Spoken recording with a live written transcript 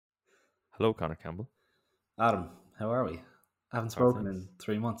Hello, Connor Campbell. Adam, how are we? I haven't How are spoken things? in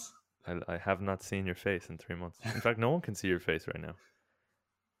 3 months. I have not seen your face in 3 months. In fact, no one can see your face right now.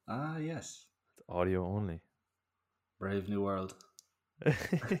 Ah, yes. It's audio only. Brave new world. So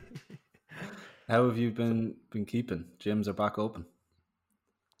How have you been keeping? Gyms are back open.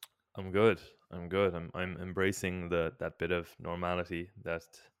 I'm good. I'm good. I'm embracing that bit of normality that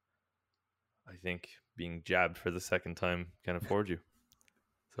I think being jabbed for the second time can afford you.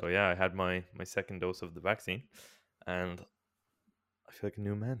 So yeah, I had my second dose of the vaccine, and I feel like a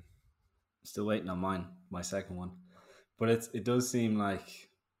new man. Still waiting on mine, my second one. But it does seem like,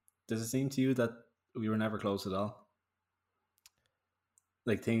 does it seem to you that we were never close at all?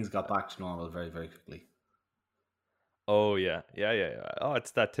 Like things got back to normal very, very quickly. Oh yeah. Oh,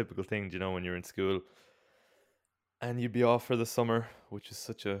 it's that typical thing, you know, when you're in school and you'd be off for the summer, which is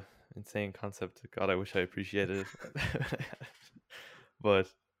such a insane concept. God, I wish I appreciated it. But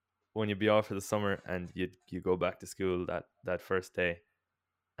when you'd be off for the summer and you go back to school that first day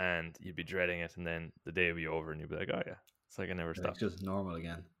and you'd be dreading it, and then the day would be over and you'd be like, oh yeah, it's like I never It's stopped. just normal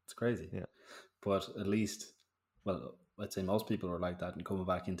again. It's crazy. Yeah. But at least, well, I'd say most people are like that and coming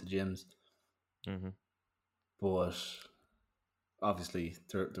back into gyms. Hmm. But obviously,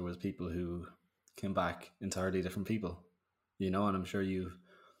 there was people who came back entirely different people, and I'm sure you've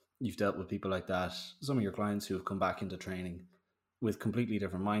dealt with people like that. Some of your clients who have come back into training with completely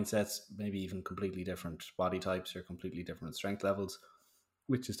different mindsets, maybe even completely different body types or completely different strength levels,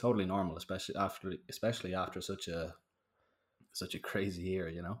 which is totally normal, especially after such a crazy year.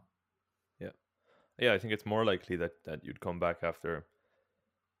 Yeah. Yeah, I think it's more likely that you'd come back after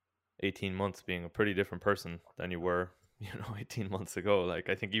 18 months being a pretty different person than you were, 18 months ago. Like,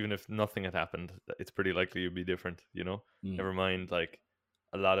 I think even if nothing had happened, it's pretty likely you'd be different, Mm. Never mind, like,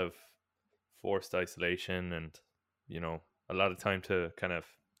 a lot of forced isolation and, you know, a lot of time to kind of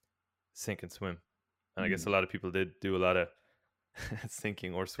sink and swim. And I guess a Mm. lot of people did do a lot of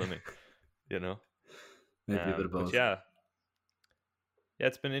sinking or swimming, you know? Maybe a bit of But both. yeah,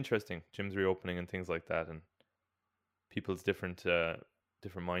 it's been interesting. Gyms reopening and things like that, and people's different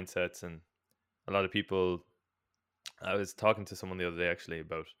mindsets, and a lot of people. I was talking to someone the other day actually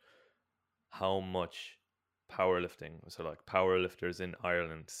about how much powerlifting, so like powerlifters in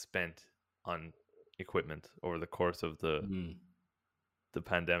Ireland spent on equipment over the course of Mm. the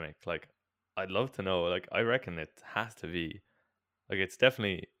pandemic. Like, I'd love to know. Like, I reckon it has to be like it's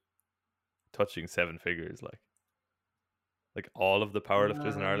definitely touching seven figures. Like all of the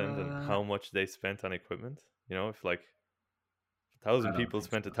powerlifters in Ireland and Uh, how much they spent on equipment. If like a I thousand don't people think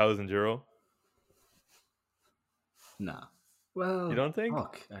spent so. €1,000, Nah. you Well, don't think?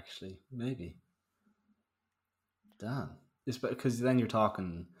 fuck, actually, maybe. Damn. It's because then you're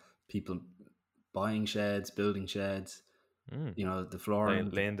talking people buying sheds, building sheds, Mm. the flooring,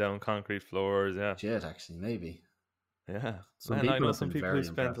 Laying down concrete floors, yeah, shit, actually, maybe. yeah. Some Man, I people know have some been people who very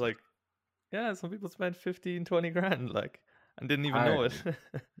spent impressed. like, yeah, some people spent 15, 20 grand, like, and didn't even know it. Hardly.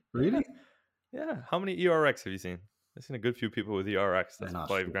 Yeah, Really? yeah. How many ERX have you seen? I've seen a good few people with ERX. They're That's not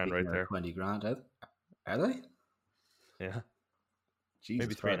 5 grand 15 right or there. 20 grand, are they? Yeah,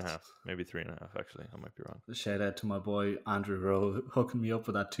 maybe Jesus three and a Christ. half. Maybe three and a half. Actually, I might be wrong. Shout out to my boy Andrew Rowe hooking me up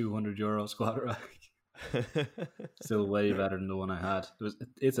with that €200 squat rack. Still way better than the one I had.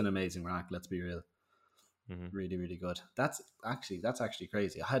 It's an amazing rack, let's be real. Hmm. Really, really good. That's actually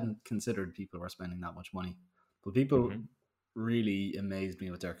crazy. I hadn't considered people were spending that much money, but people Hmm. really amazed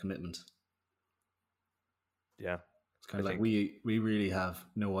me with their commitment. Yeah, It's kind I of like think. we really have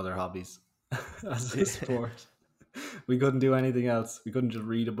no other hobbies as a sport. We couldn't do anything else. We couldn't just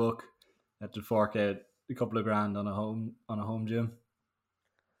read a book. Had to fork out a couple of grand on a home gym.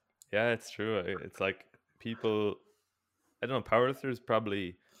 Yeah, it's true. It's like people. I don't know. Powerlifters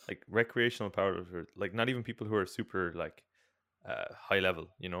probably like recreational powerlifters, like not even people who are super like high level.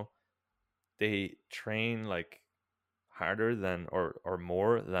 They train like harder than or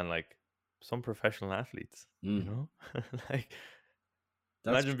more than like some professional athletes. Mm, Like,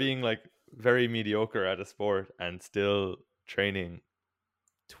 that's imagine true. being like very mediocre at a sport and still training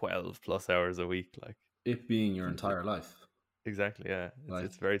 12 plus hours a week. Like, It being your it, entire life, exactly. Yeah, it's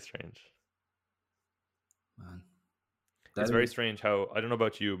like very strange. man, It's that very is. strange how, I don't know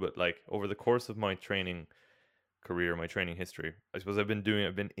about you, but like over the course of my training career, my training history, I suppose I've been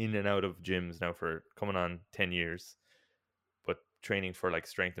in and out of gyms now for coming on 10 years, but training for like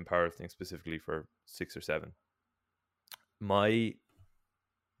strength and powerlifting specifically for 6 or 7. My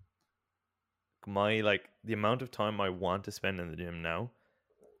like the amount of time I want to spend in the gym now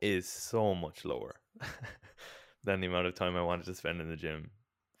is so much lower than the amount of time I wanted to spend in the gym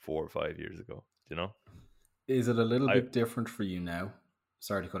 4 or 5 years ago. Is it a little I bit different for you now?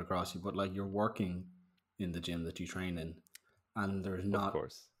 sorry to cut across you, but like you're working in the gym that you train in, and there's Of not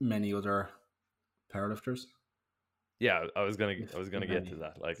course. many other powerlifters, Yeah, I was gonna if get to any.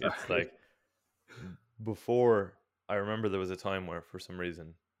 that. Like it's Sorry. like before I remember there was a time where for some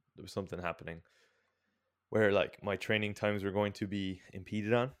reason there was something happening where like my training times were going to be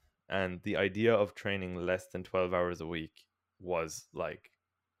impeded on, and the idea of training less than 12 hours a week was like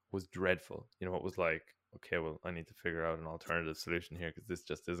was dreadful. You know, it was like, okay, well, I need to figure out an alternative solution here because this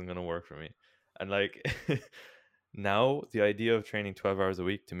just isn't going to work for me. And like now the idea of training 12 hours a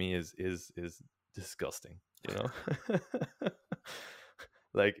week to me is disgusting, you know?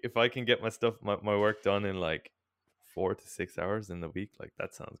 Like if I can get my work done in like 4 to 6 hours in the week, like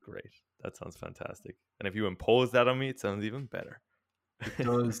that sounds great. That sounds fantastic. And if you impose that on me, it sounds even better.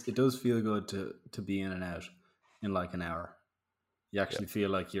 It does feel good to be in and out in like an hour. You Yeah. actually feel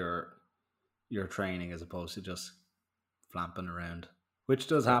like you're training as opposed to just flamping around, which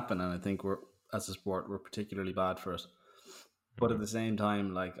does Yeah. happen. And I think we're, as a sport, we're particularly bad for it. But at Hmm. the same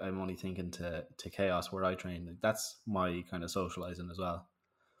time, like I'm only thinking to chaos where I train. Like, that's my kind of socializing as well.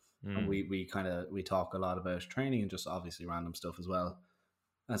 And Mm. we talk a lot about training and just obviously random stuff as well.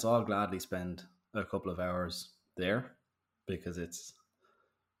 And so I'll gladly spend a couple of hours there because it's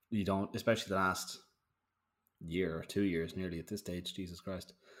you don't, especially the last year or 2 years, nearly at this stage, Jesus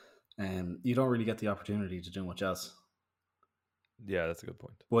Christ, you don't really get the opportunity to do much else. Yeah, that's a good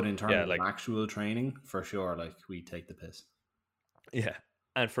point. But in Yeah, terms of like actual training, for sure, like we take the piss. yeah.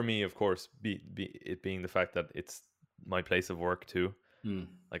 And for me, of course, it being the fact that it's my place of work too. Mm,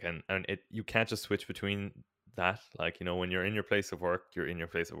 Like and it you can't just switch between that. Like, you know, when you're in your place of work, you're in your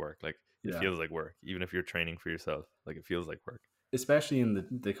place of work. Like it yeah, feels like work, even if you're training for yourself. Like it feels like work. especially in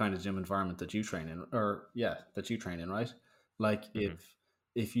the kind of gym environment that you train in, or yeah, that you train in, right? Like Hmm.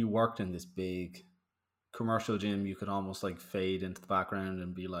 if you worked in this big commercial gym, you could almost like fade into the background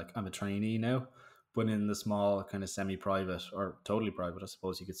and be like, I'm a trainee now. But in the small, kind of semi private or totally private, I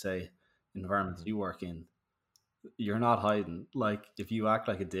suppose you could say, environments Hmm. you work in, you're not hiding. Like if you act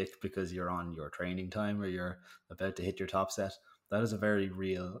like a dick because you're on your training time or you're about to hit your top set, that is a very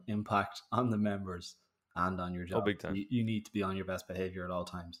real impact on the members and on your Oh, job. big So time. you need to be on your best behavior at all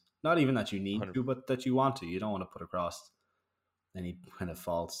times. Not even that you need 100. to, but that you want to. You don't want to put across any kind of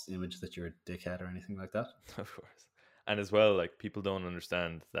false image that you're a dickhead or anything like that. Of course. And as well, like people don't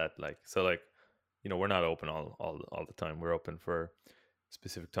understand that like so like, you know, we're not open all the time. We're open for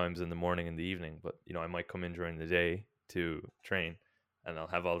specific times in the morning and the evening, but you know, I might come in during the day to train and I'll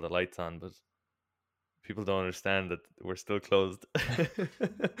have all the lights on, but people don't understand that we're still closed.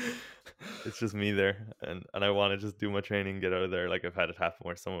 It's just me there, and I want to just do my training, get out of there. Like I've had it happen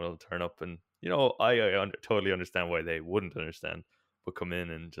where someone will turn up, and you know, totally understand why they wouldn't understand, but come in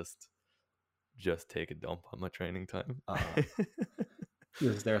and just take a dump on my training time.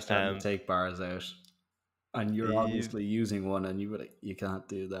 Because they're starting to um, take bars out, and you're you, obviously using one, and you were like, you can't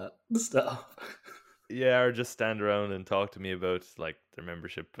do that. Stop. yeah, or just stand around and talk to me about like their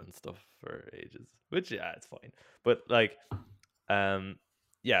membership and stuff for ages. Which yeah, it's fine. But like, um,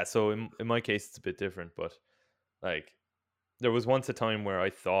 yeah. So in my case, it's a bit different. But like, there was once a time where I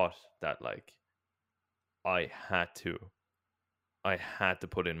thought that like I had to, I had to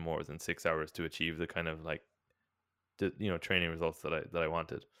put in more than 6 hours to achieve the kind of like the you know training results that I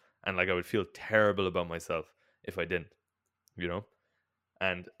wanted, and like I would feel terrible about myself if I didn't. You know,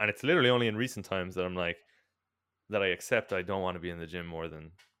 and it's literally only in recent times that I'm like that I accept I don't want to be in the gym more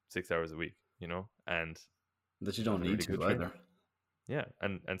than 6 hours a week, you know, and That you I have don't a need really good to trainer. either. Yeah,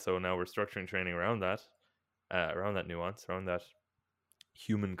 and so now we're structuring training around that nuance, around that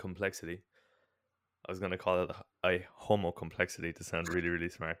human complexity. I was gonna call it a homo complexity to sound really really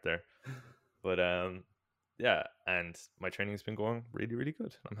smart there, but yeah, and my training's been going really really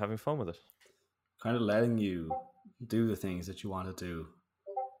good. I'm having fun with it. Kind of letting you do the things that you want to do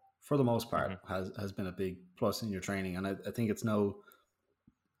for the most part Hmm. has been a big plus in your training. And I think it's no,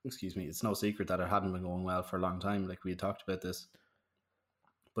 excuse me, it's no secret that it hadn't been going well for a long time. Like we had talked about this,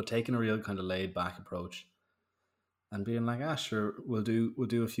 but taking a real kind of laid back approach and being like, ah, sure, we'll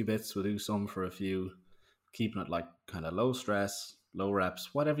do a few bits, we'll do some for a few, keeping it like kind of low stress, low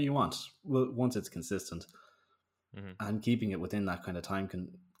reps, whatever you want. Well, once it's consistent Hmm. and keeping it within that kind of time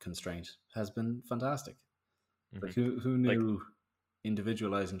constraint has been fantastic. Hmm. Like who Like knew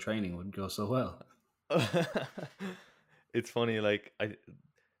individualizing training would go so well? it's funny, like I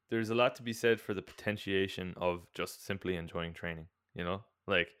there's a lot to be said for the potentiation of just simply enjoying training, you know?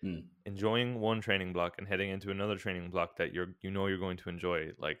 Like Hmm. enjoying one training block and heading into another training block that you're going to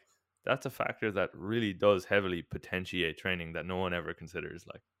enjoy. Like that's a factor that really does heavily potentiate training that no one ever considers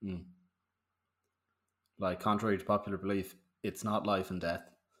like. Hmm. Like contrary to popular belief. it's not life and death,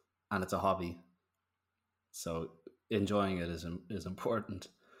 and it's a hobby. So enjoying it is important.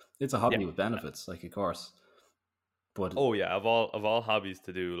 It's a Yeah. hobby with benefits, like of course, but Oh yeah, of all hobbies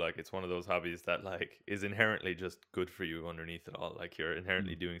to do, like it's one of those hobbies that like is inherently just good for you underneath it all. Like you're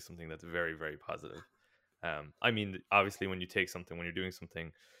inherently mm, doing something that's very, very positive. I mean, obviously, when you're doing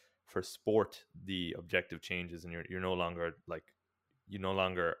something for sport, the objective changes, and you're no longer like you no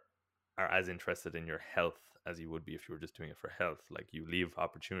longer are as interested in your health as you would be if you were just doing it for health. Like you leave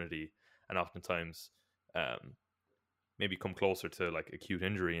opportunity, and oftentimes, um, maybe come closer to like acute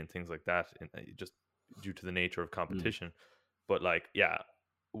injury and things like that, just due to the nature of mm, competition. But like, yeah,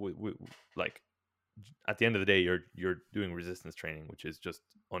 like at the end of the day, you're doing resistance training, which is just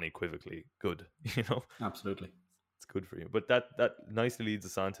unequivocally good. You know, absolutely. it's good for you. But that nicely leads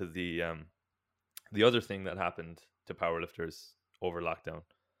us on to the other thing that happened to powerlifters over lockdown,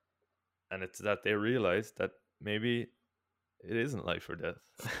 and it's that they realized that maybe it isn't life or death.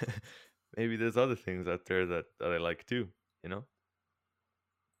 Maybe there's other things out there that I like too. You know,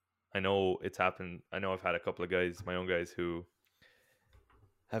 I know it's happened. I know I've had a couple of guys, my own guys, who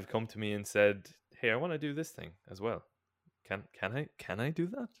have come to me and said, "Hey, I want to do this thing as well. Can I do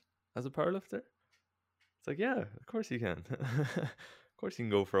that as a powerlifter?" It's like, yeah, of course you can. Of course you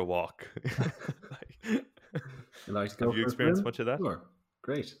can go for a walk. Like, You like to have go you for a experienced swim? much of that? Sure,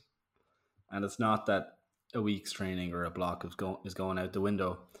 great. And it's not that a week's training or a block is going out the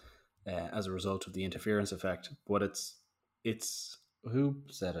window as a result of the interference effect, but it's who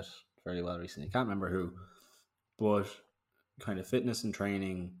said it very well recently. I can't remember who, but kind of fitness and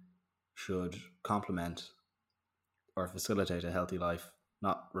training should complement or facilitate a healthy life,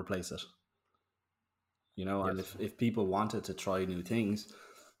 not replace it. You know, and Yes. if people wanted to try new things,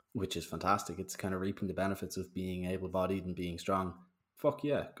 which is fantastic, it's kind of reaping the benefits of being able bodied and being strong. Fuck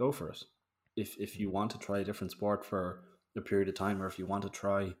yeah, go for it. If you Mhm. want to try a different sport for a period of time, or if you want to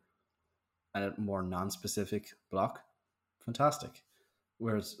try a more non-specific block, fantastic.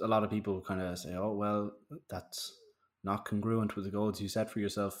 Whereas a lot of people kind of say, "Oh well, that's not congruent with the goals you set for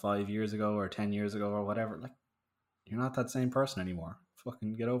yourself 5 years ago or 10 years ago or whatever." Like, you're not that same person anymore.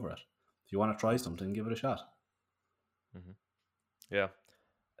 Fucking get over it. If you want to try something, give it a shot. Mhm. Yeah.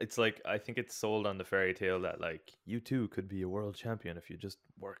 It's like I think it's sold on the fairy tale that like you too could be a world champion if you just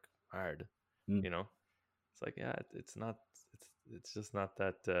work hard. Mm. You know, it's like yeah, it's not. It's just not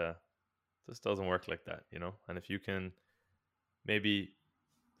that. Just doesn't work like that. You know, and if you can maybe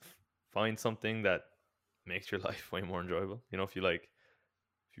find something that makes your life way more enjoyable. You know, if you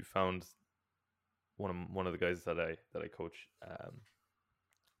found one of the guys that I coach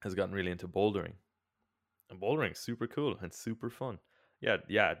has gotten really into bouldering, and bouldering's super cool and super fun. Yeah,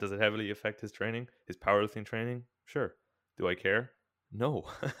 yeah. Does it heavily affect his training, his powerlifting training? Sure. Do I care? No,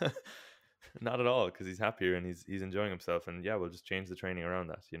 not at all. Because he's happier and he's enjoying himself. And yeah, we'll just change the training around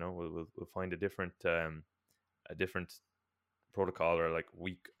that. You know, we'll find a different protocol or like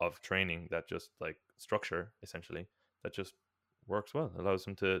week of training that just like structure essentially that just works well, allows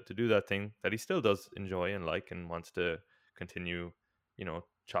him to do that thing that he still does enjoy and like and wants to continue, you know,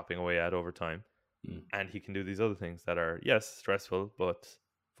 chopping away at over time. Mm. And he can do these other things that are, yes, stressful but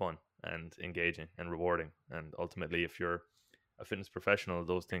fun and engaging and rewarding. And ultimately, if you're a fitness professional,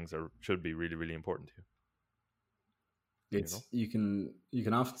 those things are should be really, really important to you, you know. It's you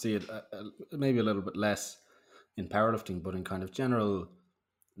can often see it maybe a little bit less in powerlifting, but in kind of general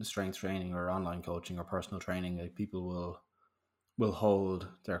strength training or online coaching or personal training, like people will hold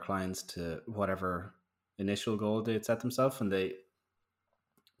their clients to whatever initial goal they had set themselves, and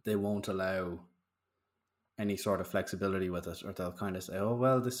they won't allow any sort of flexibility with it, or they'll kind of say, "Oh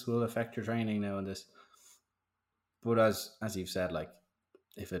well, this will affect your training now," and this. But as you've said, like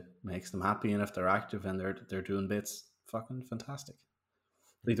if it makes them happy and if they're active and they're doing bits, fucking fantastic.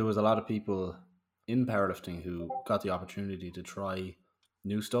 Like there Mhm. was a lot of people in powerlifting who got the opportunity to try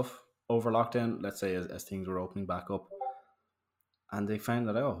new stuff over lockdown. Let's say as things were opening back up, and they found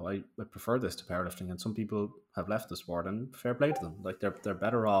that I prefer this to powerlifting. And some people have left the sport, and fair play to them. Like they're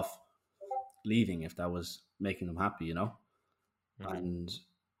better off leaving if that was making them happy, you know. Mhm. And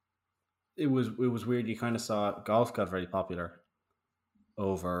it was weird. You kind of saw golf got very popular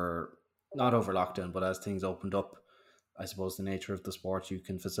over not over lockdown, but as things opened up, I suppose the nature of the sport, you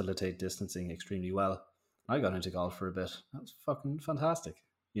can facilitate distancing extremely well. I got into golf for a bit. That was fucking fantastic,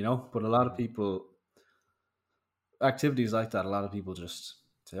 you know. But a lot of Mhm. people, activities like that, a lot of people just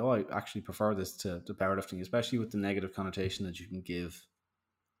say, "Oh, I actually prefer this to powerlifting," especially with the negative connotation that you can give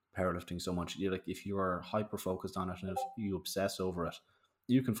powerlifting so much. You like if you are hyper focused on it and if you obsess over it,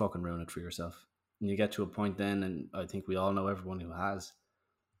 you can fucking ruin it for yourself. And you get to a point then, and I think we all know everyone who has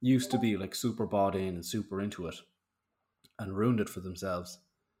used to be like super bought in and super into it, and ruined it for themselves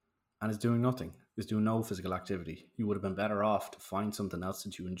and is doing nothing, is doing no physical activity. You would have been better off to find something else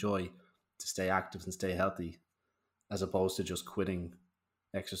that you enjoy to stay active and stay healthy, as opposed to just quitting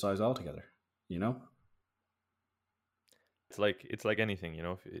exercise altogether, you know? It's like anything, you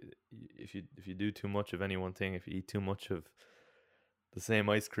know. If you do too much of any one thing, if you eat too much of the same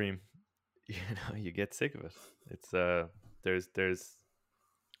ice cream, you know, you get sick of it. It's there's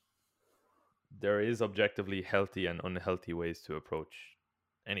there is objectively healthy and unhealthy ways to approach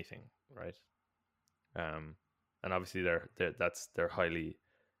anything, right? Um, and obviously they're highly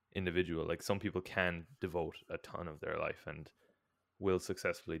individual. Like some people can devote a ton of their life and will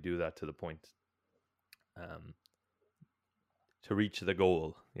successfully do that to the point um, to reach the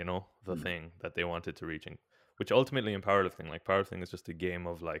goal, you know, the Mm. thing that they wanted to reach. And which ultimately in powerlifting, like powerlifting is just a game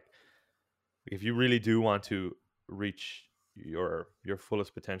of like, if you really do want to reach your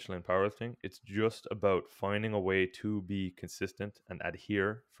fullest potential in powerlifting, it's just about finding a way to be consistent and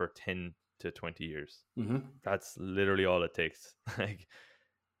adhere for 10 to 20 years. Mm-hmm. That's literally all it takes. Like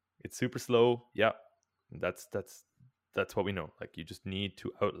it's super slow. Yeah. That's what we know. Like you just need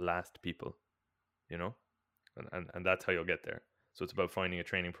to outlast people, you know? And that's how you'll get there. So it's about finding a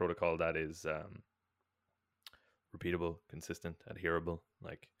training protocol that is repeatable, consistent, adherable,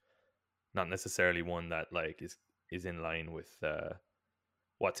 like not necessarily one that like is in line with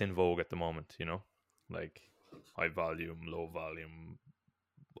what's in vogue at the moment, you know, like high volume, low volume,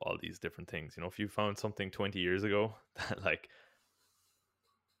 all these different things. You know, if you found something 20 years ago that like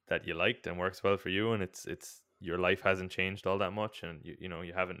that you liked and works well for you, and it's your life hasn't changed all that much, and you know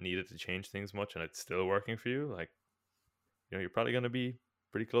you haven't needed to change things much, and it's still working for you, like you know you're probably going to be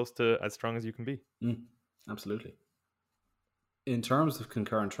pretty close to as strong as you can be. Mm. Absolutely. In terms of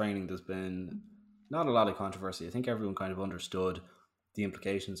concurrent training, there's been not a lot of controversy. I think everyone kind of understood the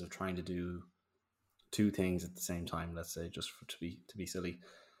implications of trying to do two things at the same time. Let's say just for, to be silly,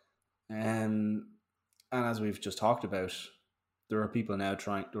 and as we've just talked about, there are people now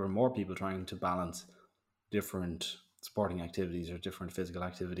trying. There are more people trying to balance different sporting activities or different physical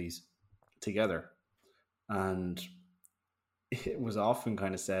activities together, and it was often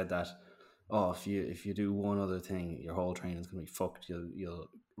kind of said that, oh, if you do one other thing, your whole training's gonna be fucked. You'll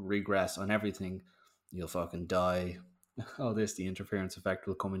regress on everything. You'll fucking die. All this, the interference effect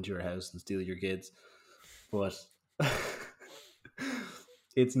will come into your house and steal your kids. But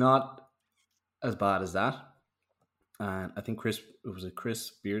it's not as bad as that. And I think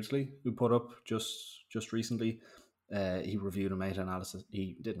Chris Beardsley who put up just recently. He reviewed a meta analysis.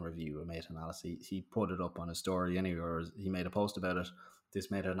 He didn't review a meta analysis. He put it up on his story anyway, or he made a post about it.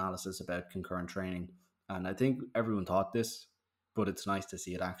 This meta analysis about concurrent training, and I think everyone thought this, but it's nice to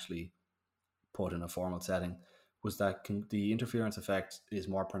see it actually put in a formal setting. Was that the interference effect is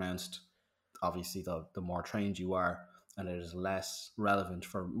more pronounced? Obviously, the more trained you are, and it is less relevant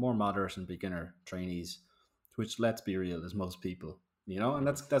for more moderate and beginner trainees, which, let's be real, is most people, you know, and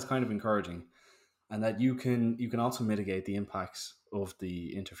Mm-hmm. that's kind of encouraging. And that you can also mitigate the impacts of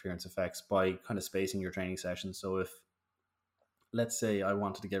the interference effects by kind of spacing your training sessions. So if, let's say, I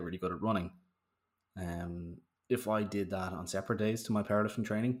wanted to get really good at running, um, if I did that on separate days to my powerlifting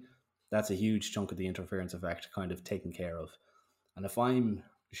training, that's a huge chunk of the interference effect kind of taken care of. And if I'm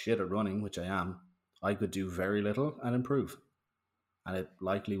shit at running, which I am, I could do very little and improve, and it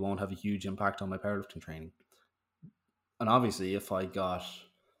likely won't have a huge impact on my powerlifting training. And obviously, if I got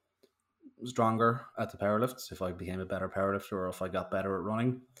stronger at the powerlifts, if I became a better powerlifter, or if I got better at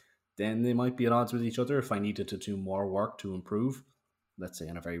running, then they might be at odds with each other. If I needed to do more work to improve, let's say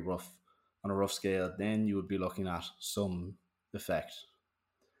on a rough scale, then you would be looking at some effect.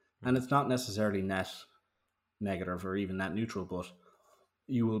 And Mm-hmm. it's not necessarily net negative or even net neutral, but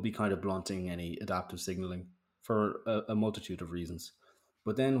you will be kind of blunting any adaptive signaling for a multitude of reasons.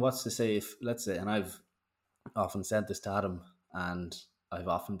 But then what's to say if, let's say, and I've often said this to Adam, and I've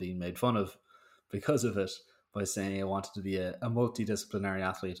often been made fun of because of it, by saying I wanted to be a multidisciplinary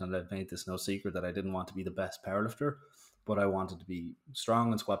athlete, and I've made this no secret that I didn't want to be the best powerlifter, but I wanted to be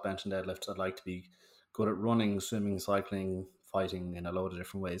strong in squat, bench, and deadlift. I'd like to be good at running, swimming, cycling, fighting in a load of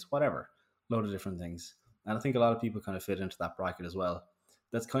different ways, whatever, load of different things. And I think a lot of people kind of fit into that bracket as well.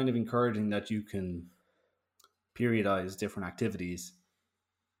 That's kind of encouraging that you can periodize different activities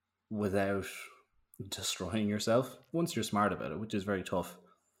without destroying yourself once you're smart about it, which is very tough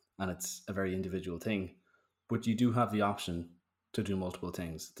and it's a very individual thing. But you do have the option to do multiple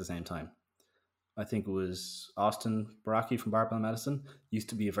things at the same time. I think it was Austin Baraki from Barbell Medicine used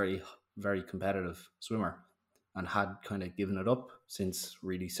to be a very, very competitive swimmer and had kind of given it up since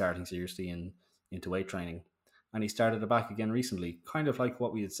really starting seriously into weight training. And he started it back again recently, kind of like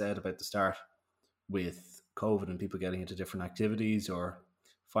what we had said about the start with COVID and people getting into different activities or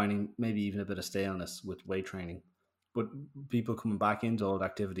finding maybe even a bit of staleness with weight training, but people coming back into old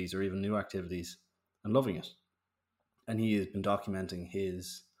activities or even new activities and loving it. And he has been documenting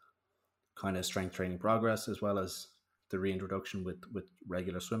his kind of strength training progress as well as the reintroduction with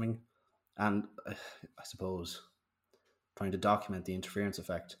regular swimming. And I suppose trying to document the interference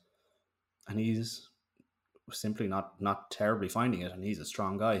effect. And he's simply not terribly finding it. And he's a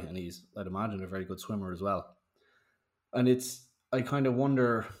strong guy, and he's, I'd imagine, a very good swimmer as well. And it's, I kind of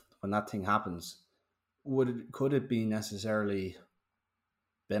wonder when that thing happens, could it be necessarily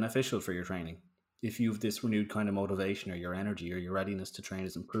beneficial for your training if you've this renewed kind of motivation, or your energy or your readiness to train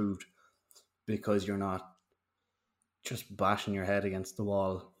is improved because you're not just bashing your head against the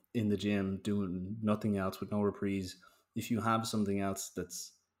wall in the gym doing nothing else with no reprise. If you have something else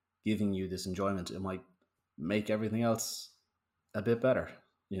that's giving you this enjoyment, it might make everything else a bit better,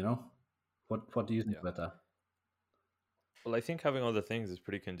 you know? What do you think Yeah. about that? Well, I think having other things is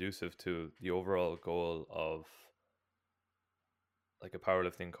pretty conducive to the overall goal of like a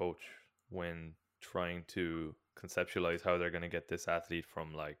powerlifting coach when trying to conceptualize how they're going to get this athlete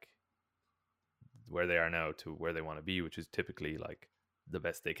from like where they are now to where they want to be, which is typically like the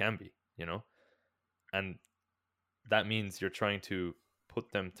best they can be, you know? And that means you're trying to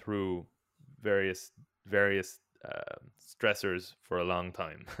put them through various stressors for a long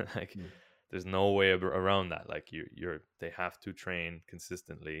time. Like Mm. there's no way around that. Like they have to train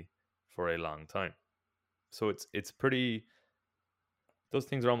consistently for a long time. So it's pretty, those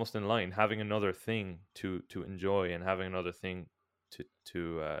things are almost in line. Having another thing to enjoy and having another thing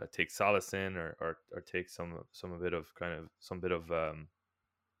to take solace in, or take some a bit of kind of some bit of I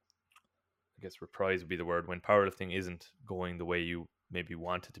guess reprise would be the word, when powerlifting isn't going the way you maybe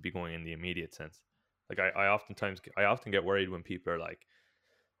want it to be going in the immediate sense. Like I often get worried when people are like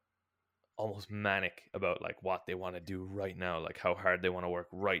almost manic about like what they want to do right now, like how hard they want to work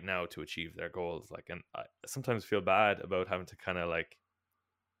right now to achieve their goals. Like, and I sometimes feel bad about having to kind of like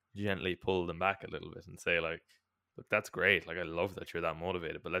gently pull them back a little bit and say like, look, that's great. Like I love that you're that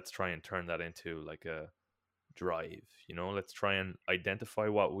motivated, but let's try and turn that into like a drive. You know, let's try and identify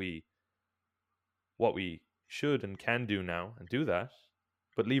what we should and can do now and do that,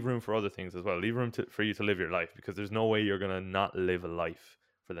 but leave room for other things as well. Leave room for you to live your life, because there's no way you're going to not live a life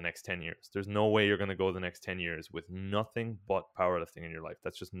for the next 10 years. There's no way you're going to go the next 10 years with nothing but powerlifting in your life.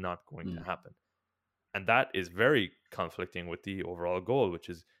 That's just not going to Mm. happen. And that is very conflicting with the overall goal, which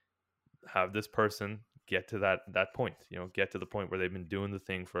is have this person get to that point, get to the point where they've been doing the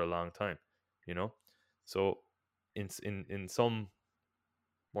thing for a long time, you know? So in some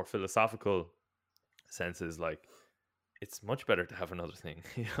more philosophical senses, like it's much better to have another thing.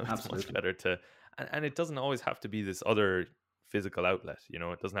 It's much Absolutely. better to, and it doesn't always have to be this other physical outlet.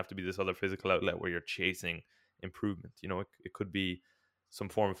 It doesn't have to be this other physical outlet where you're chasing improvement. It could be some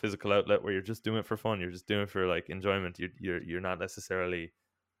form of physical outlet where you're just doing it for fun. You're just doing it for like enjoyment. You're not necessarily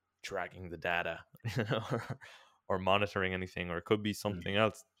tracking the data, or monitoring anything, or it could be Mm. something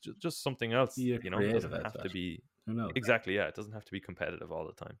else, just something else. Be a It creative doesn't have to outlet. be Who knows? exactly, yeah. It doesn't have to be competitive all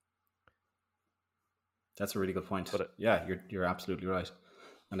the time. That's a really good point. But Yeah, you're absolutely right.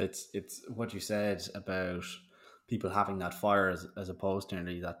 And it's what you said about people having that fire as opposed to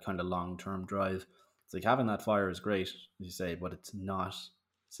nearly that kind of long term drive. It's like having that fire is great, as you say, but it's not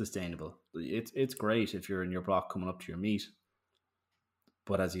sustainable. It's great if you're in your block coming up to your meet,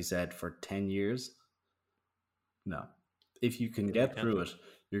 but as you said, for 10 years, no. If you can yeah, you get can't through do it. it,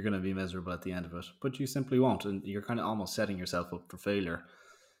 you're going to be miserable at the end of it. But you simply won't, and you're kind of almost setting yourself up for failure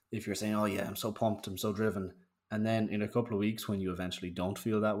if you're saying, "Oh yeah, I'm so pumped, I'm so driven," and then in a couple of weeks when you eventually don't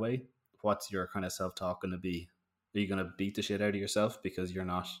feel that way, what's your kind of self talk going to be? Are you going to beat the shit out of yourself because you're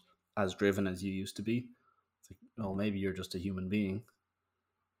not as driven as you used to be? It's like, oh, Hmm. maybe you're just a human being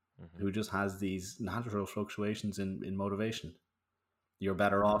Hmm. who just has these natural fluctuations in motivation. You're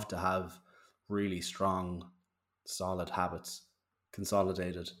better Hmm. off to have really strong, solid habits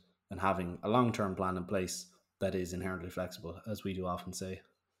consolidated and having a long term plan in place that is inherently flexible, as we do often say.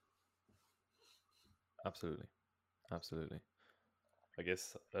 Absolutely, absolutely. I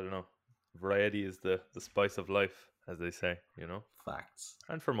guess I don't know. Variety is the spice of life, as they say. Facts.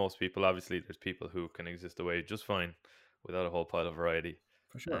 And for most people, obviously, there's people who can exist away just fine without a whole pile of variety,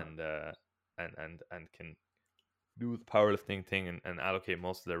 For sure. and and can do the powerlifting thing, and allocate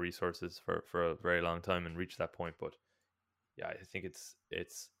most of their resources for a very long time and reach that point. But yeah, I think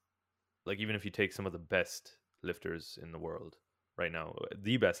it's like, even if you take some of the best lifters in the world right now,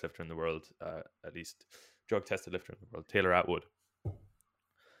 the best lifter in the world, at least drug tested lifter in the world, Taylor Atwood.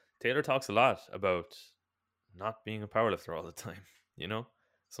 Taylor talks a lot about not being a powerlifter all the time, you know?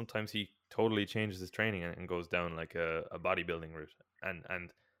 sometimes he totally changes his training and goes down like a bodybuilding route,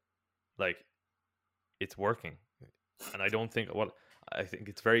 and like it's working. And I don't think what I think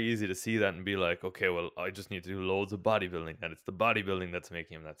it's very easy to see that and be like, okay, well, I just need to do loads of bodybuilding, and it's the bodybuilding that's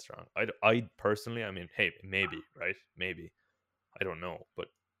making him that strong. I personally, I mean, hey, maybe, right? Maybe, I don't know, but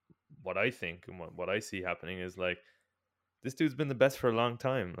what I think and what I see happening is like this dude's been the best for a long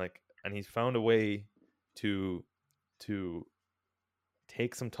time, like, and he's found a way to to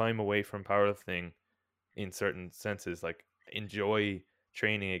take some time away from powerlifting in certain senses, like enjoy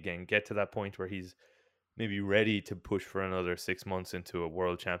training again, get to that point where he's maybe ready to push for another 6 months into a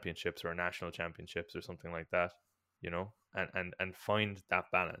world championships or a national championships or something like that, and find that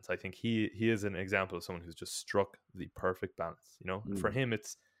balance. I think he is an example of someone who's just struck the perfect balance. For Mm. him,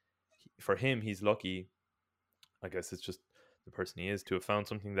 for him, he's lucky. I guess it's just the person he is to have found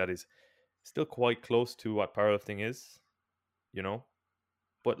something that is still quite close to what powerlifting is, you know.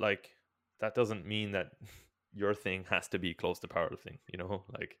 But like that doesn't mean that your thing has to be close to powerlifting,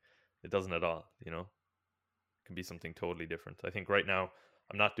 like it doesn't at all, It can be something totally different. I think right now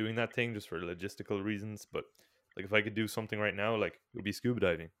I'm not doing that thing just for logistical reasons, but like if I could do something right now, like it would be scuba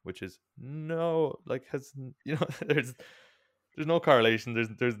diving, which is no like has there's no correlation,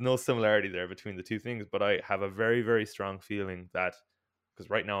 there's no similarity there between the two things, but I have a very, very strong feeling that because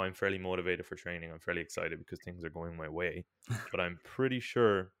right now I'm fairly motivated for training, I'm fairly excited because things are going my way, but I'm pretty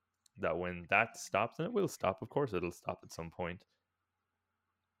sure that when that stops, and it will stop, of course it'll stop at some point,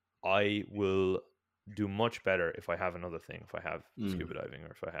 I will do much better if I have another thing, if I have Mm. scuba diving,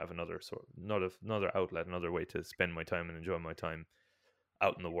 or if I have another outlet, another way to spend my time and enjoy my time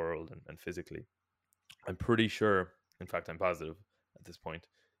out in the world and physically. I'm pretty sure, in fact, I'm positive at this point,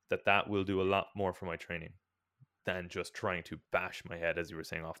 that that will do a lot more for my training than just trying to bash my head, as you were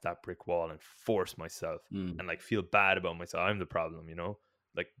saying, off that brick wall and force myself Mm. and like feel bad about myself. I'm the problem,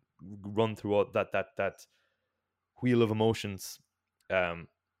 like run through all that wheel of emotions. Um,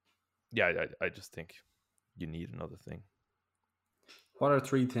 yeah, I just think you need another thing. What are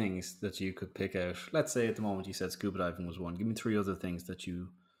three things that you could pick out? Let's say at the moment you said scuba diving was one. Give me three other things that you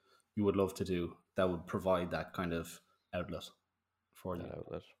would love to do that would provide that kind of outlet for you. That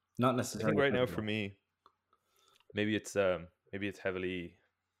outlet. Not I think necessarily right now for physical. me, maybe it's heavily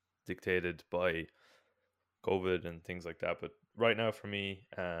dictated by COVID and things like that. But right now for me,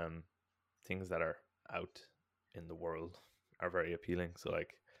 things that are out in the world are very appealing. So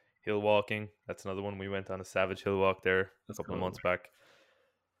like hill walking, that's another one. We went on a savage hill walk there a That's couple of cool. months back,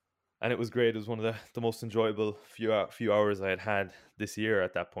 and it was great. It was one of the most enjoyable few hours I had this year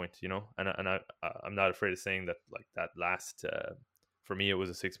at that point, I'm not afraid of saying that like that last for me it was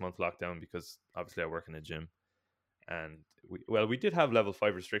a 6 month lockdown because obviously I work in a gym, and we did have level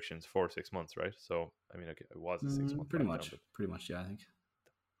 5 restrictions for 6 months, right? So I mean, okay, it was a 6 month Pretty lockdown, much. but Pretty much, yeah, I think.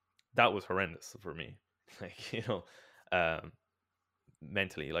 that was horrendous for me. Like, um,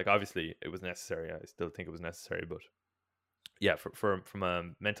 mentally, like obviously it was necessary. I still think it was necessary, but yeah, from a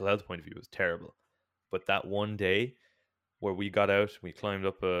mental health point of view, it was terrible. But that one day where we got out, we climbed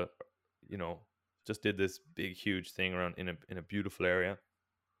up you know, just did this big, huge thing around in a beautiful area.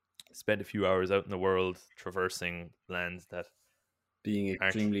 Spent a few hours out in the world, traversing lands that Being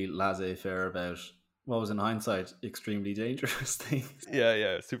aren't. extremely laissez faire about what was in hindsight extremely dangerous things.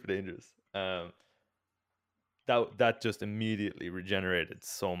 Yeah, super dangerous. That just immediately regenerated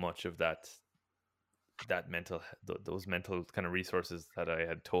so much of that those mental kind of resources that I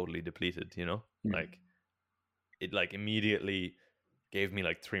had totally depleted. Mm. Like it like immediately gave me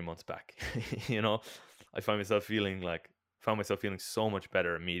like 3 months back. you know, I found myself feeling so much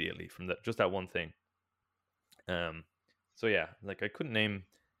better immediately from that one thing. Um, so yeah, like I couldn't name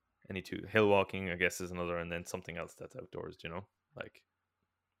any two. Hill walking, I guess, is another, and then something else that's outdoors. Like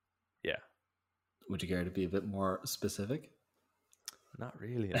yeah, Would you care to be a bit more specific? not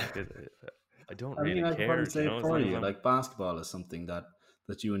really. Like I don't I mean, really I could probably care. say it As for long as you. I'm. Like basketball is something that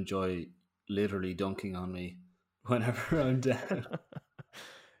you enjoy literally dunking on me whenever I'm down.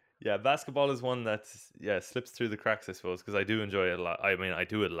 Yeah, basketball is one that slips through the cracks, I suppose, because I do enjoy it a lot. I mean, I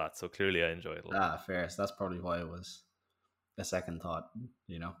do it a lot, so clearly I enjoy it a lot. Ah, fair. So that's probably why it was a second thought,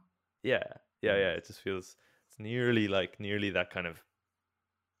 you know? Yeah, yeah. It just feels it's nearly that kind of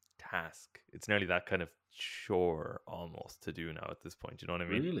task. It's nearly that kind of chore almost to do now at this point. You know what I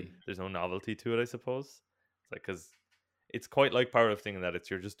mean? Really? There's no novelty to it, I suppose. It's like because it's quite like powerlifting in that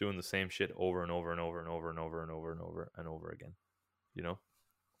you're just doing the same shit over and over and over and over and over and over and over and over again. You know?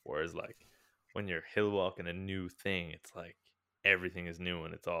 Whereas like when you're hill walking a new thing, it's like everything is new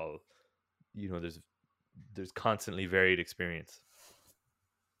and it's all there's constantly varied experience,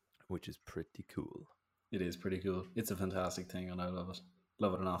 which is pretty cool. It is pretty cool. It's a fantastic thing, and I love it.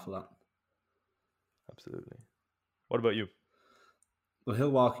 Love it an awful lot. Absolutely. What about you? Well,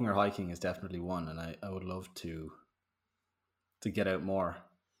 hill walking or hiking is definitely one, and I would love to get out more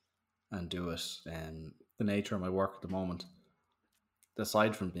and do it. The nature of my work at the moment,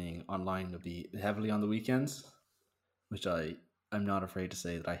 aside from being online, would be heavily on the weekends, which I'm not afraid to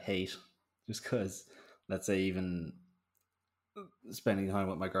say that I hate, just because, let's say, even spending time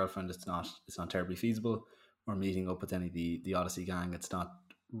with my girlfriend, it's not terribly feasible, or meeting up with any of the Odyssey gang, it's not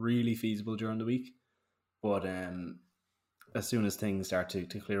really feasible during the week. But as soon as things start to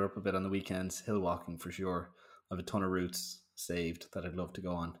clear up a bit on the weekends, hill walking for sure. I have a ton of routes saved that I'd love to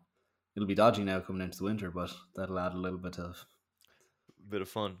go on. It'll be dodgy now coming into the winter, but that'll add a little Bit of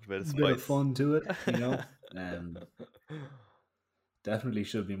fun, bit of bit of spice. fun to it, you know. Definitely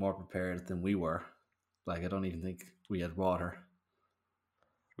should be more prepared than we were. Like, I don't even think we had water.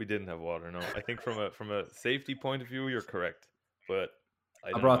 We didn't have water, no. I think from a safety point of view, you're correct. But I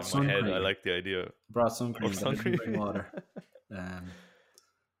I don't know, brought in my head I suncream. like the idea Brought of suncream, but I didn't sunscreen. bring water. Um,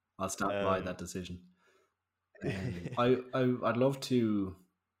 I'll stand by that um decision. I'd love to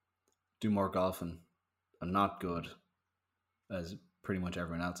do more golfing. I'm not good, as pretty much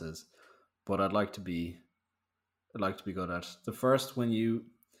everyone else is, but I'd like to be good at the first.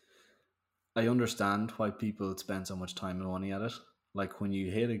 I understand why people spend so much time and money at it. Like, when you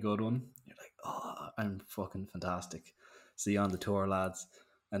hit a good one, you're like, oh, I'm fucking fantastic. See you on the tour, lads.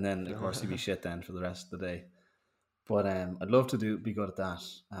 And then of course you'd be shit then for the rest of the day. But I'd love to be good at that,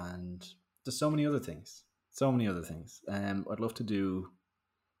 and there's so many other things. So many other things. I'd love to do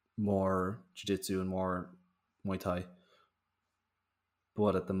more jiu-jitsu and more Muay Thai,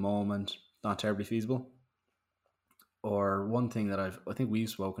 but at the moment, not terribly feasible. Or one thing that I think we've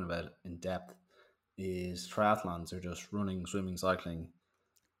spoken about in depth is triathlons, or just running, swimming, cycling.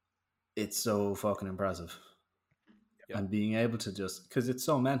 It's so fucking impressive. yeah. And being able to, just because it's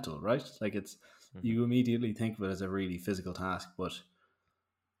so mental, right? Like, Hmm. you immediately think of it as a really physical task, but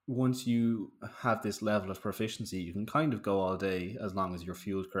once you have this level of proficiency, you can kind of go all day as long as you're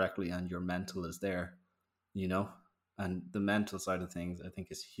fueled correctly and your mental is there, you know? And the mental side of things, I think,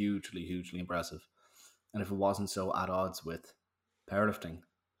 is hugely, hugely impressive. And if it wasn't so at odds with powerlifting,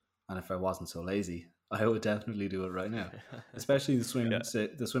 and if I wasn't so lazy, I would definitely do it right now. Especially Yeah.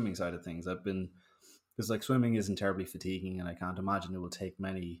 the swimming side of things. Because, like, swimming isn't terribly fatiguing, and I can't imagine it will take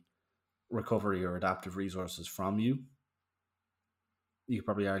many recovery or adaptive resources from you. You could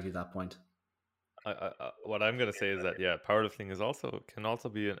probably argue that point. What I'm gonna say is that, yeah, powerlifting can also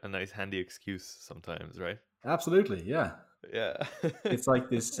be a nice handy excuse sometimes, right? Absolutely, yeah. Yeah. It's like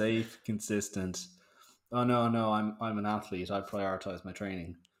this safe, consistent. Oh no, no, I'm an athlete. I prioritize my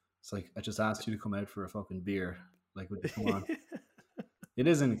training. It's like, I just asked you to come out for a fucking beer. Like, would you come on? It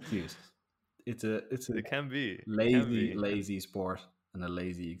is an excuse. It's a It can be. It can lazy, be. And lazy sport, and a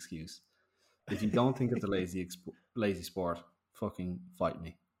lazy excuse. If you don't think it's a lazy sport, fucking fight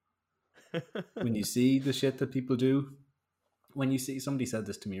me. When you see the shit that people do, when you see, somebody said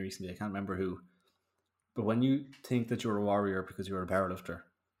this to me recently, I can't remember who, but when you think that you're a warrior because you're a powerlifter,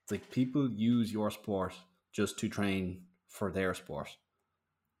 it's like people use your sport just to train for their sport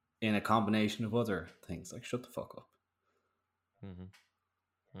in a combination of other things. Like, shut the fuck up. hmm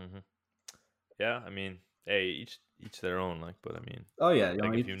hmm Yeah, I mean, hey, each their own. Like, but I mean, Oh yeah,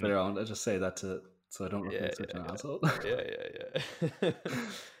 like if each you their need, own. I just say that so I don't look yeah, like such an yeah, asshole. yeah, yeah, yeah,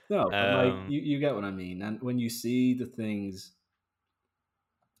 No, but yeah. like, you get what I mean. And when you see the things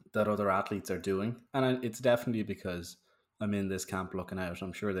that other athletes are doing, and it's definitely because I'm in this camp looking out.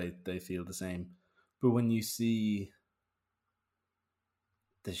 I'm sure they feel the same. But when you see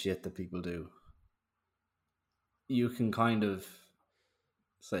the shit that people do, you can kind of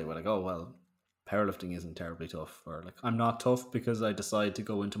say, well, like, oh well, powerlifting isn't terribly tough, or like, I'm not tough because I decide to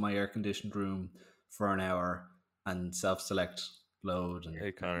go into my air conditioned room for an hour and self select load and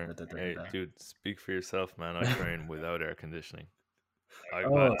Hey Connor, hey da, dude, speak for yourself, man. I da, da. train without air conditioning.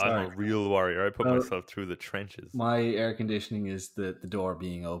 Oh, I'm sorry. a real warrior. I put Well, myself through the trenches. my air conditioning is the door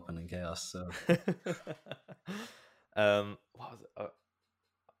being open in chaos. So What was it?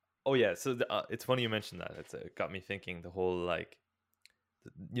 Oh yeah, so it's funny you mentioned that. It's got me thinking. The whole like,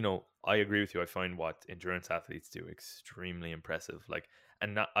 I agree with you. I find what endurance athletes do extremely impressive. Like,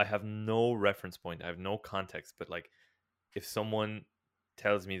 and not, I have no reference point. I have no context. But like, if someone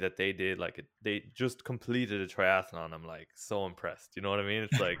tells me that they just completed a triathlon, I'm like so impressed. You know what I mean?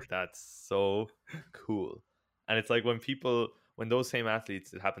 It's like that's so cool. And it's like when those same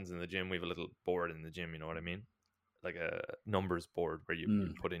athletes, it happens in the gym. We have a little board in the gym. You know what I mean? Like a numbers board where you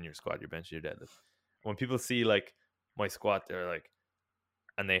mm, put in your squat, your bench, your deadlift. When people see like my squat, they're like,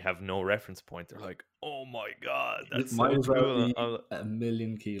 and they have no reference point. They're like, "Oh my god, that's Might so as well cool!" be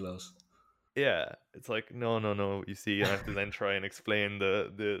 1,000,000 kilos. Yeah, it's like, no, no, no. You see, I have to then try and explain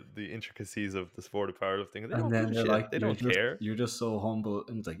the intricacies of the sport of powerlifting. They And don't give then a they're shit. like, They don't care. you're just so humble.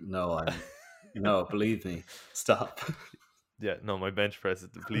 And it's like, no, no, believe me, stop. Yeah, no, my bench press.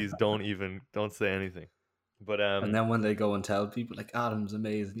 Please don't say anything. But And then when they go and tell people, like, Adam's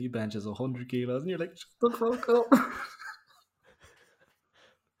amazing, he benches 100 kilos, and you're like, shut the fuck up.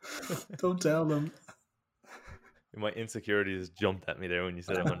 Don't tell them. my insecurities jumped at me there when you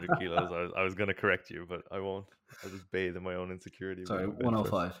said 100 kilos. I was gonna correct you, but I won't. I'll just bathe in my own insecurity about Sorry, my bench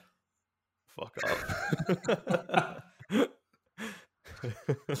press. 105. Fuck off.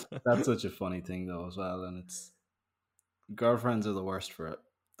 That's such a funny thing, though, as well. And it's girlfriends are the worst for it.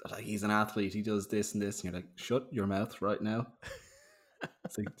 They're like, he's an athlete, he does this and this. And you're like, shut your mouth right now.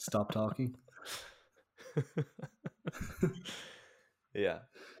 It's like, stop talking. Yeah,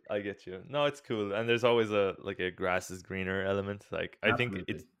 I get you. No, it's cool, and there's always a grass is greener element. Like I think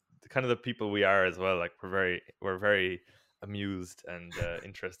it's Absolutely. kind of the people we are as well. Like we're very amused and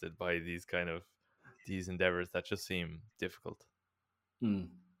interested by these endeavors that just seem difficult. Hmm.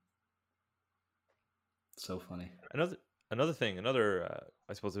 So funny. Another another thing,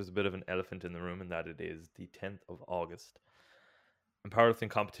 I suppose there's a bit of an elephant in the room, and that it is the 10th of August. And powerlifting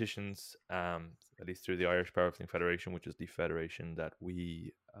competitions, at least through the Irish Powerlifting Federation, which is the federation that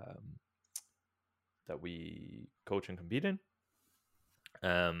we coach and compete in,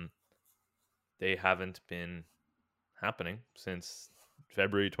 um, they haven't been happening since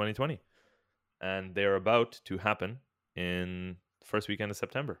February 2020, and they're about to happen in the first weekend of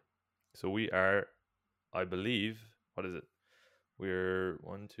September. So we are, I believe, what is it? We're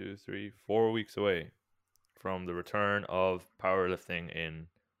 4 weeks away from the return of powerlifting in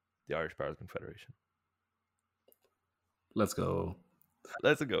the Irish Powerlifting Federation. Let's go.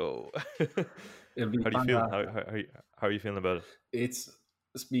 Let's go. It'll be How do you feel? How, fantastic. how, how, are you, how are you feeling about it? It's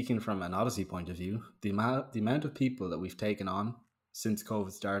speaking from an Odyssey point of view, the amount of people that we've taken on since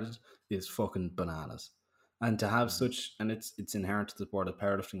COVID started is fucking bananas. And to have Mm-hmm. such, and it's inherent to the sport of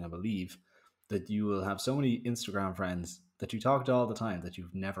powerlifting, I believe, that you will have so many Instagram friends that you talk to all the time that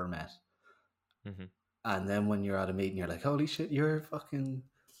you've never met. Mm-hmm. And then when you're at a meeting, you're like, holy shit, you're fucking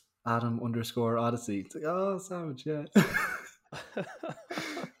Adam_Odyssey. It's like, oh, savage, yeah.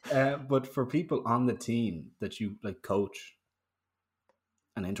 But for people on the team that you like coach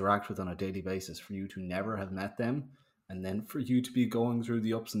and interact with on a daily basis, for you to never have met them, and then for you to be going through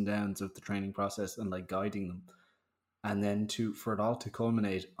the ups and downs of the training process and like guiding them, and then for it all to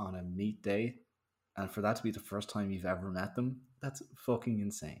culminate on a meet day, and for that to be the first time you've ever met them, that's fucking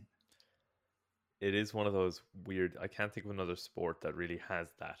insane. It is one of those weird. I can't think of another sport that really has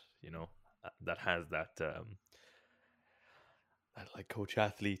that. That has that like coach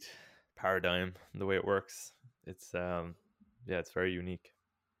athlete paradigm. The way it works, it's yeah, it's very unique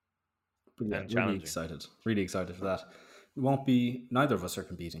But yeah, and challenging. really excited for that. We won't be. Neither of us are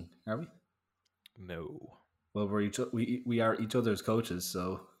competing, are we? No. Well, we are each other's coaches,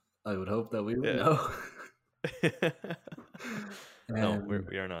 so I would hope that we would Yeah. know. No, um,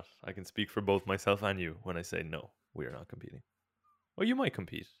 we are not. I can speak for both myself and you when I say no, we are not competing. Well, you might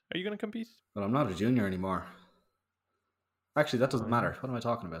compete. Are you going to compete? but I'm not a junior anymore. Actually, that Oh doesn't yeah, matter. What am I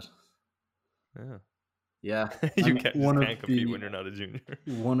talking about? yeah. Yeah, You I'm can't one just of can't compete the when you're not a junior.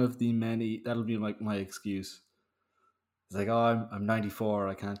 one of the many. That'll be like my excuse. It's like, oh, I'm 94.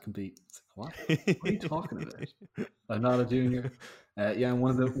 I can't compete. It's like, what? What are you talking about? I'm not a junior. Yeah, I'm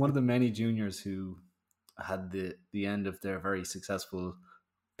one of the many juniors who had the end of their very successful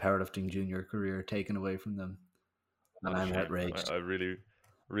powerlifting junior career taken away from them, and What a I'm shame. outraged. I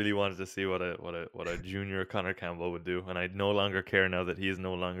really wanted to see what a junior Connor Campbell would do, and I no longer care now that he is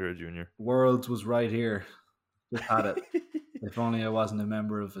no longer a junior. Worlds was right here. Just had it. If only I wasn't a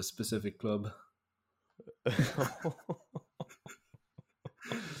member of a specific club.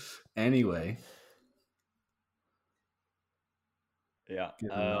 Anyway, Yeah.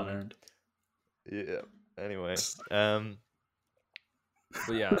 getting it on earned. Yeah. Anyway.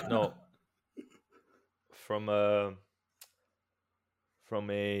 But yeah, no. From a from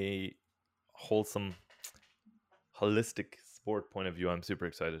a wholesome, holistic sport point of view, I'm super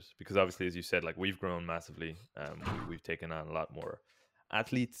excited because obviously, as you said, like we've grown massively. We've taken on a lot more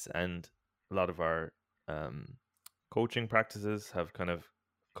athletes, and a lot of our um, coaching practices have kind of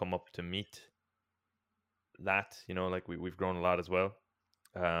come up to meet that. Like we've grown a lot as well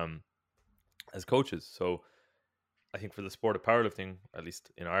um, as coaches. So I think for the sport of powerlifting, at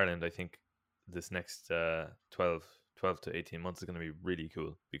least in Ireland, I think this next 12 to 18 months is going to be really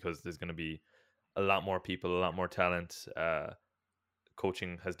cool because there's going to be a lot more people, a lot more talent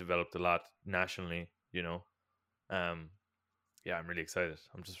coaching has developed a lot nationally. Um, yeah, I'm really excited.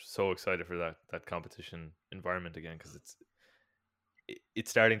 I'm just so excited for that competition environment again, because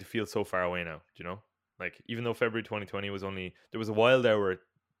it's starting to feel so far away now. Like, even though February 2020 was only, there was a while there where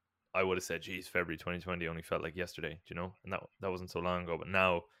I would have said, geez, February 2020 only felt like yesterday, and that wasn't so long ago. But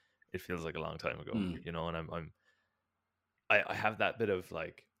now it feels like a long time ago, Mm. and I have that bit of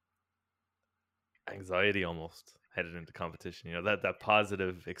like anxiety almost headed into competition. That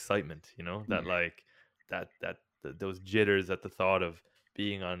positive excitement. That Yeah. like those jitters at the thought of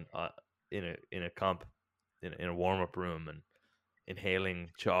being on in a comp, in a warm up room, and inhaling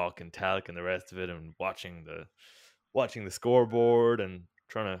chalk and talc and the rest of it, and watching the scoreboard and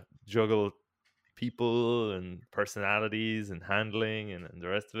trying to juggle people and personalities and handling and the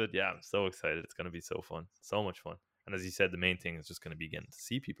rest of it. Yeah, I'm so excited. It's going to be so fun. So much fun. And as you said, the main thing is just going to be getting to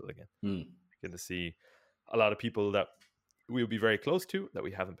see people again. Mm. Getting to see a lot of people that we'll be very close to, that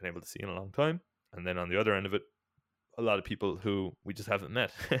we haven't been able to see in a long time. And then on the other end of it, a lot of people who we just haven't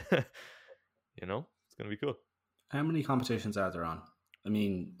met. It's going to be cool. How many competitions are there on? I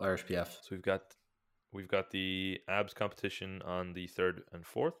mean, Irish PF. So we've got the abs competition on the 3rd and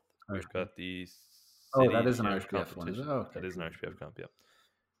 4th. Irish We've PF. got the Oh, that city is an gym Irish PF one, is it? competition. Oh, okay, That is an cool. Irish PF comp. Yeah.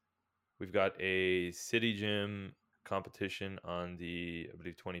 We've got a city gym competition on the, I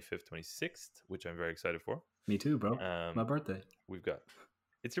believe, 25th, 26th, which I'm very excited for. Me too, bro. My Um, birthday. we've got,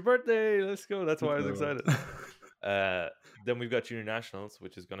 it's your birthday. Let's go. That's why Let's I was go. excited. Then we've got junior nationals,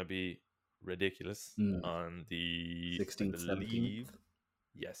 which is going to be ridiculous Mm. on the, I 16th, believe, 17th.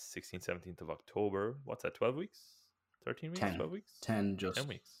 yes, 16th, 17th of October. What's that, 12 weeks? 13 weeks? 10. 12 weeks? 10 10 just.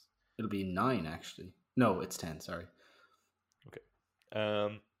 weeks. It'll be 9, actually. No, it's 10, sorry. Okay.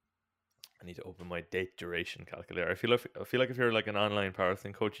 I need to open my date duration calculator. I feel like if you're like an online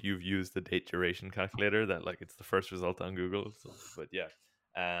powerlifting coach, you've used the date duration calculator, that like it's the first result on Google. So, but yeah.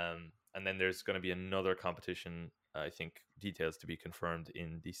 And then there's going to be another competition, I think details to be confirmed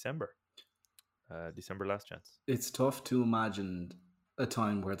in December. December last chance. It's tough to imagine a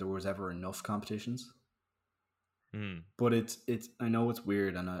time where there was ever enough competitions. Hmm. But it's I know it's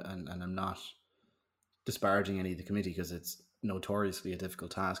weird, and I'm not disparaging any of the committee, because it's notoriously a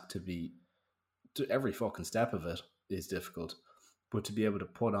difficult task to every fucking step of it is difficult. But to be able to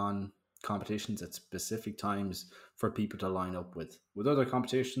put on competitions at specific times for people to line up with other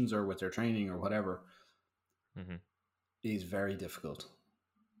competitions or with their training or whatever Mm-hmm. is very difficult.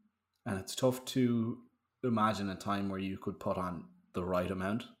 And it's tough to imagine a time where you could put on the right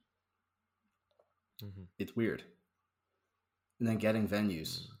amount. Mm-hmm. It's weird. And then getting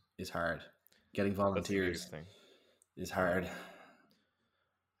venues Mm. is hard. Getting That's the biggest volunteers thing. is Yeah. hard.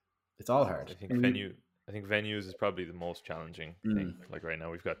 It's all hard. I think And venue. I think venues is probably the most challenging thing. mm, Like right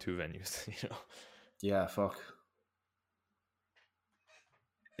now, we've got 2 venues. yeah, fuck.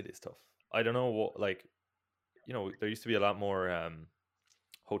 It is tough. I don't know what, like, there used to be a lot more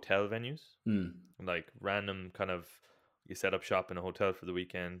hotel venues, Mm, like random kind of, you set up shop in a hotel for the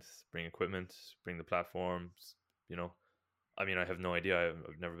weekend, bring equipment, bring the platforms. You know, I mean, I have no idea.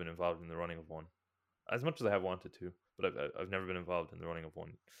 I've never been involved in the running of one, as much as I have wanted to, but I've never been involved in the running of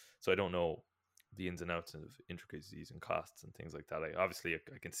one, so I don't know the ins and outs of intricacies and costs and things like that. I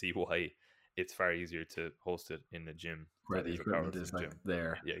can see why it's far easier to host it in a gym where that the is a equipment is powerlifting like gym.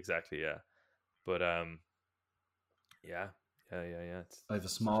 there. Yeah, exactly. Yeah, but yeah, yeah. I have a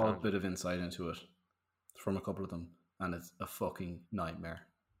It's small challenging. bit of insight into it from a couple of them, and it's a fucking nightmare.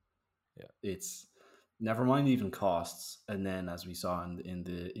 Yeah, It's never mind even costs, and then as we saw in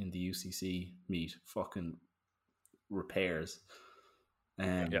the UCC meet, fucking repairs,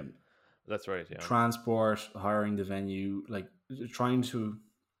 yeah. um, That's right. Yeah. transport, hiring the venue, like trying to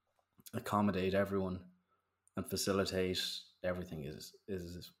accommodate everyone and facilitate everything is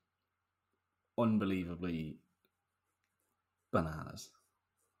unbelievably bananas.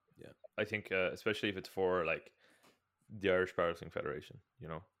 Yeah. I think especially if it's for like the Irish Powerlifting Federation,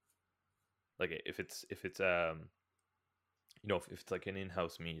 like if it's like an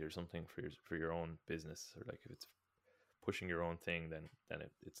in-house meet or something for your own business, or like if it's pushing your own thing, then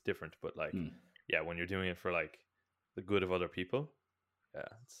it's different. But like, Mm. yeah, when you're doing it for like the good of other people, yeah,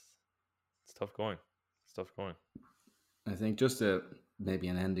 it's tough going. It's tough going. I think just maybe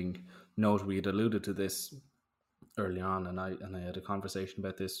an ending note, we had alluded to this early on, and I had a conversation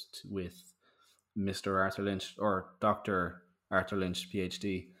about this with Mr. Arthur Lynch, or Dr. Arthur Lynch,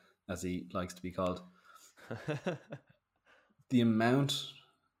 PhD, as he likes to be called. The amount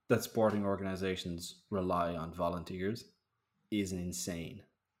that sporting organizations rely on volunteers is insane.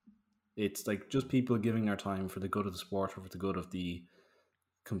 It's like just people giving their time for the good of the sport or for the good of the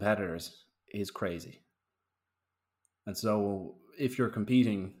competitors is crazy. And so, if you're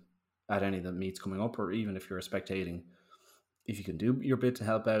competing at any of the meets coming up, or even if you're spectating, if you can do your bit to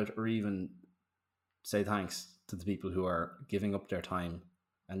help out, or even say thanks to the people who are giving up their time,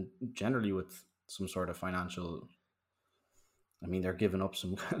 and generally with some sort of financial, I mean, they're giving up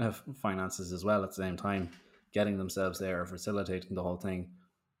some kind of finances as well at the same time, getting themselves there, facilitating the whole thing.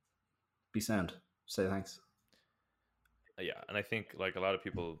 Be sound. Say thanks. Yeah, and I think like a lot of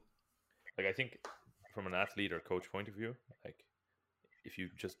people, like I think from an athlete or coach point of view, like if you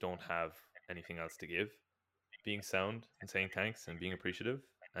just don't have anything else to give, being sound and saying thanks and being appreciative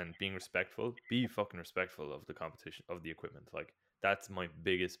and being respectful, be fucking respectful of the competition, of the equipment. Like that's my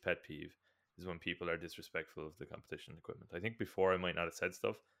biggest pet peeve, is when people are disrespectful of the competition equipment. I think before I might not have said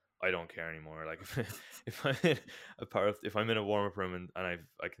stuff. I don't care anymore. Like if I'm in a part of, if I'm in a warm up room and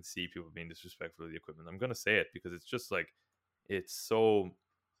I can see people being disrespectful of the equipment, I'm gonna say it, because it's just like it's so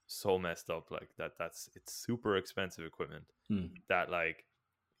messed up. Like it's super expensive equipment Hmm. that like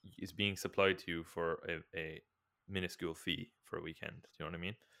is being supplied to you for a minuscule fee for a weekend. Do you know what I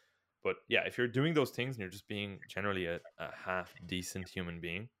mean? But yeah, if you're doing those things and you're just being generally a half decent human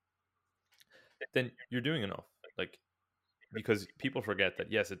being, then you're doing enough. Like, because people forget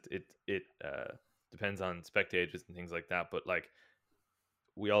that yes, it depends on spectators and things like that, but like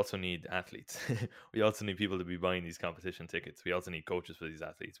we also need athletes. We also need people to be buying these competition tickets. We also need coaches for these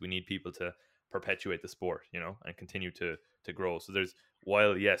athletes. We need people to perpetuate the sport, you know, and continue to grow. So there's,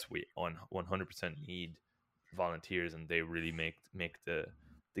 while yes, we on 100% need volunteers and they really make the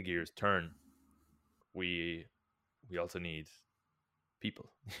gears turn, we we also need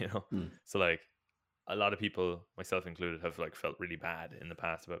people, you know. Hmm. So like a lot of people, myself included, have like felt really bad in the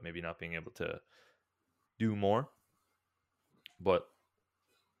past about maybe not being able to do more. But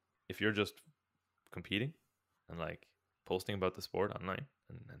if you're just competing and like posting about the sport online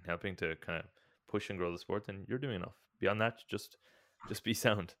and helping to kind of push and grow the sport, then you're doing enough. Beyond that, just be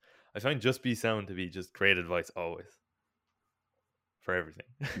sound. I find just be sound to be just great advice always for everything.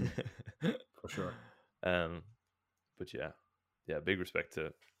 Hmm. For sure. um, but yeah, yeah, big respect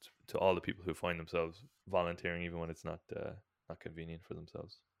to all the people who find themselves volunteering even when it's not convenient for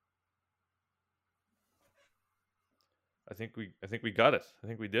themselves. I think we got it. I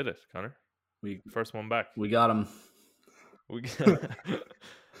think we did it, Connor. We First one back. we got him. We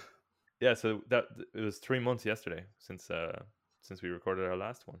yeah, so that it was 3 months yesterday since we recorded our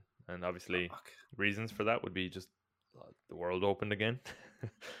last one, and obviously Fuck. reasons for that would be just the world opened again.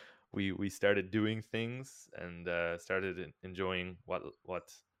 We started doing things and started enjoying what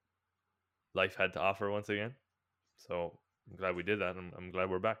life had to offer once again. So I'm glad we did that. I'm glad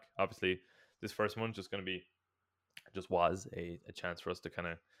we're back. Obviously, this first one's just going to be, just was a chance for us to kind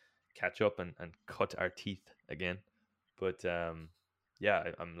of catch up and cut our teeth again. But yeah,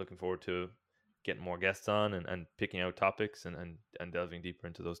 I'm looking forward to getting more guests on and picking out topics and delving deeper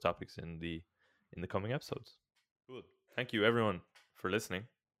into those topics in the coming episodes. Cool. Thank you everyone for listening.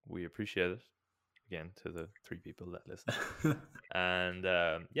 We appreciate it, again, to the 3 people that listen. And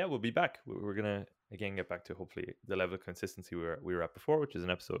yeah, we'll be back. We're gonna again get back to hopefully the level of consistency we were at before, which is an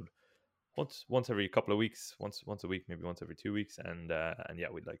episode once every couple of weeks, once a week, maybe once every 2 weeks, and yeah,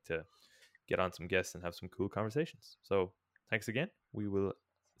 we'd like to get on some guests and have some cool conversations. So thanks again. We will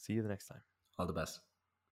see you the next time. All the best.